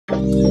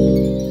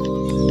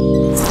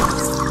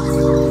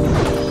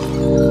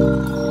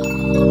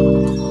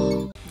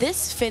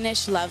This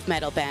Finnish love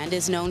metal band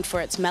is known for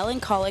its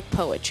melancholic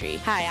poetry.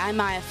 Hi, I'm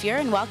Maya Fuhr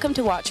and welcome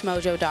to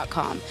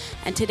WatchMojo.com.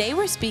 And today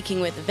we're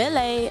speaking with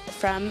Ville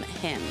from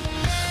HIM.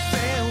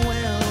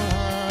 Farewell,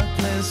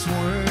 heartless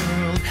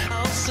world.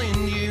 I'll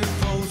send you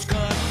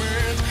postcard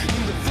birds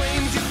in the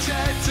flames you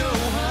tried so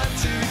hard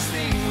to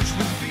extinguish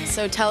with me.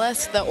 So tell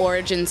us the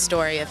origin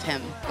story of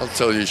HIM. I'll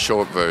tell you a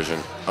short version.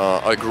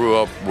 I grew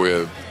up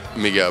with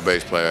Miguel,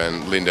 bass player,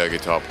 and Linda,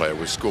 guitar player.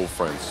 We're school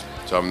friends.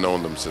 So I've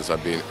known them since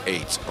I've been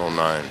 8 or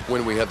 9.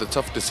 When we had the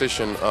tough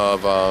decision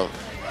of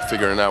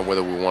figuring out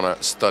whether we want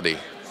to study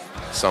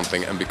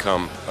something and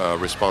become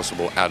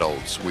responsible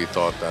adults, we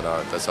thought that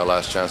that's our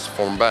last chance to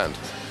form a band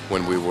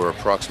when we were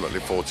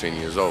approximately 14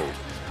 years old.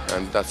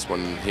 And that's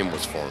when HIM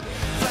was formed.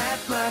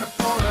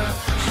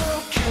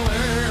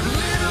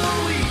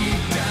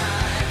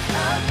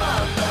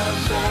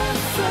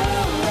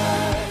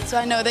 So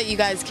I know that you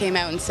guys came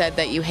out and said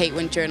that you hate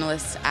when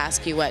journalists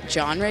ask you what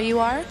genre you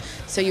are.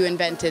 So you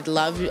invented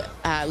love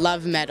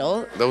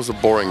metal. That was a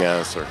boring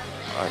answer,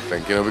 I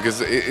think,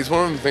 because it's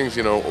one of the things,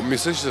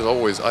 musicians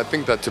always, I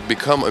think that to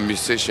become a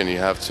musician you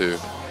have to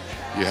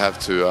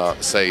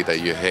say that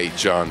you hate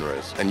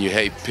genres and you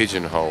hate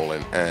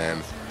pigeonholing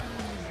and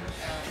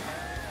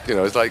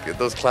it's like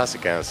those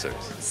classic answers.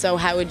 So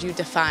how would you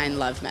define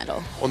love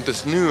metal? On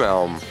this new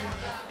album,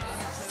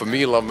 for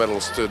me, love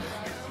metal stood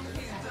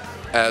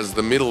as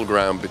the middle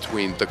ground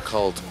between the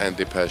Cult and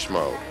Depeche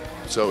Mode.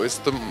 So it's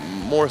the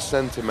more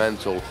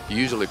sentimental,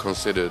 usually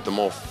considered the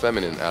more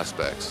feminine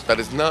aspects that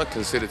is not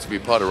considered to be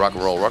part of rock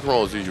and roll. Rock and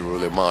roll is usually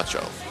really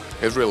macho.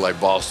 It's really like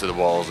balls to the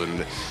walls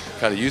and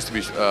kind of used to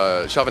be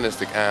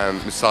chauvinistic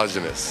and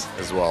misogynist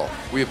as well.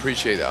 We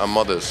appreciate our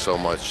mothers so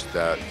much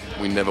that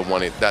we never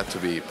wanted that to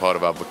be part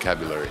of our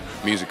vocabulary,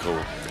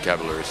 musical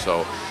vocabulary.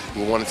 So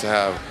we wanted to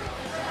have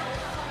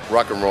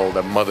rock and roll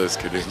that mothers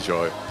could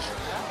enjoy.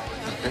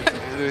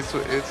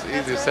 It's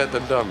easier said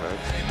than done, man.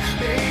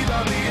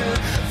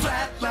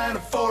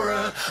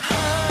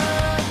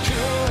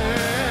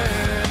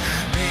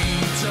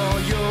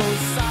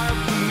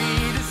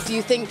 Do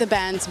you think the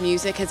band's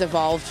music has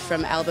evolved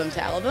from album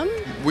to album?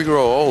 We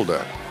grow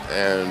older,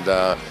 and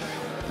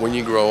when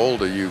you grow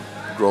older, you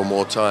grow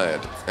more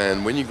tired.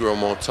 And when you grow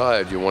more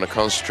tired, you want to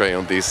concentrate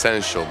on the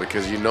essential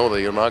because you know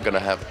that you're not going to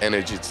have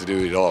energy to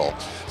do it all.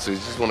 So you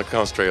just want to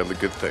concentrate on the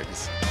good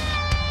things.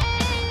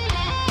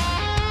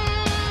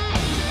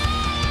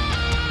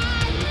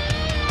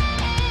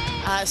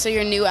 So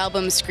your new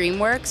album,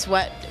 Screamworks,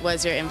 what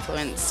was your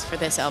influence for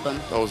this album?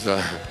 I was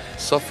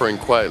suffering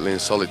quietly in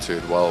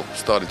solitude while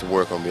starting to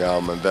work on the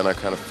album, and then I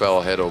kind of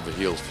fell head over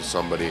heels for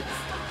somebody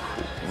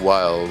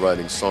while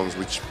writing songs,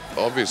 which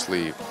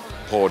obviously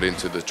poured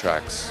into the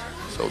tracks.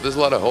 So there's a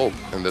lot of hope,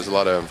 and there's a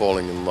lot of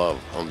falling in love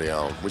on the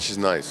album, which is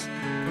nice.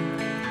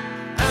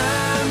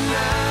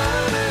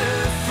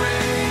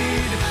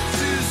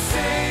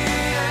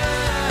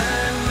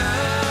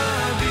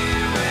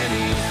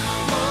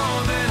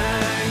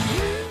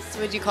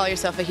 Would you call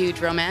yourself a huge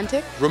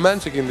romantic?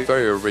 Romantic in the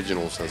very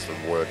original sense of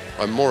the word.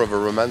 I'm more of a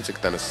romantic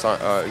than a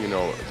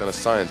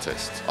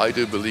scientist. I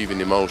do believe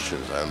in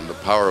emotions and the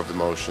power of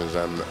emotions,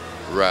 and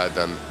rather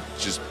than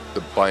just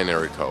the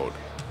binary code.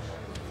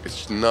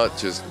 It's not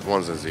just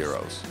ones and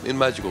zeros. In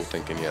magical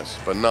thinking, yes,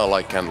 but not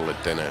like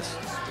candlelit dinners.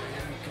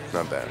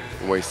 Not that.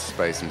 Waste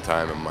space and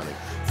time and money.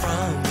 From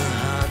a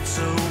heart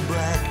so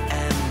black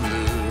and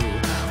blue,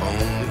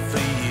 only for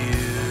you.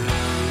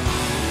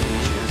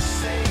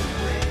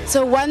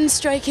 So one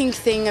striking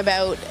thing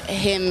about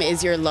HIM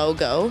is your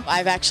logo.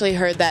 I've actually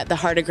heard that the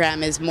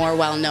heartagram is more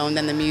well known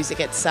than the music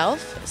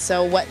itself.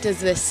 So what does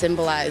this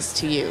symbolize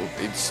to you?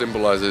 It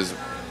symbolizes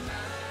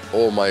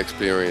all my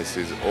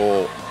experiences,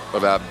 all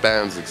of our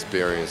band's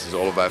experiences,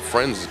 all of our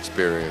friends'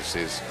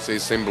 experiences. So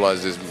it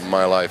symbolizes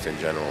my life in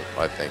general,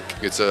 I think.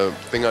 It's a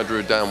thing I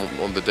drew down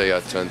on the day I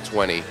turned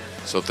 20,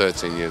 so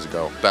 13 years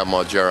ago. Bam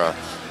Margera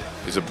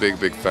is a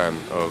big fan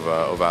of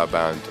our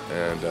band,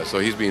 and so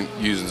he's been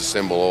using the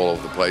symbol all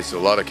over the place. So a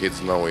lot of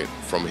kids know it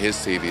from his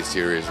TV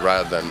series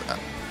rather than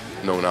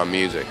knowing our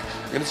music.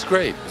 And it's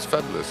great, it's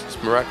fabulous, it's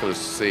miraculous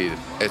to see it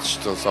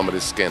etched on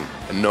somebody's skin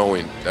and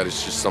knowing that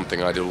it's just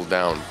something I doodled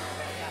down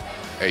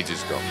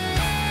ages ago.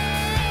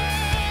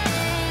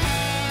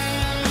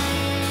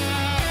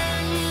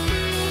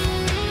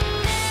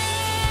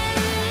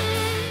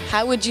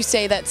 How would you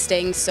say that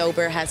staying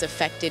sober has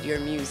affected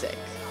your music?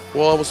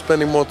 Well, I was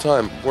spending more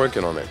time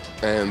working on it,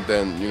 and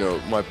then,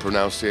 my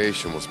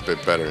pronunciation was a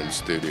bit better in the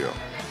studio.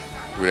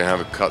 We didn't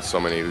have to cut so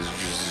many, it was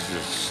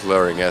just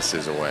slurring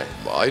S's away.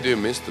 But I do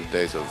miss the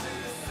days of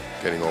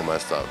getting all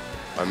messed up.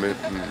 I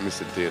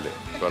miss it dearly.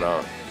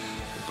 But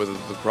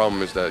the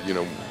problem is that,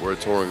 we're a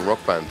touring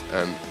rock band,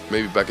 and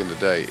maybe back in the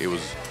day it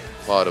was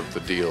part of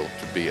the deal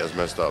to be as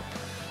messed up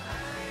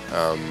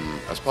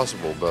as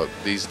possible, but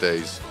these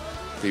days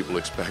people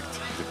expect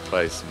to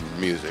play some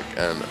music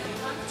and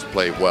to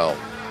play well.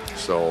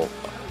 So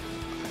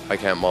I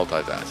can't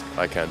multitask.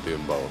 I can't do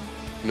them both.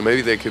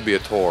 Maybe there could be a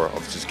tour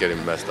of just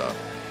getting messed up.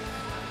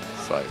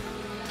 It's like,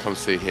 come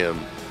see HIM,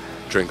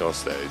 drink on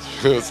stage,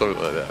 something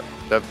like that.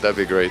 That'd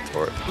be a great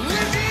tour.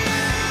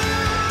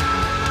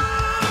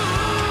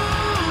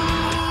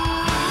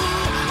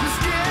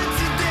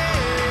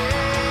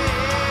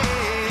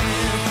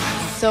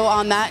 So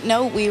on that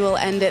note, we will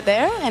end it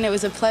there, and it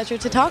was a pleasure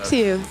to talk to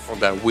you. On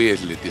that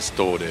weirdly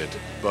distorted,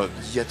 but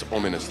yet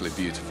ominously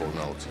beautiful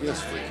note,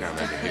 yes, we can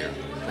end it here.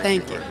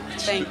 Thank you.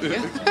 Thank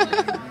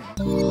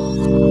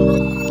you.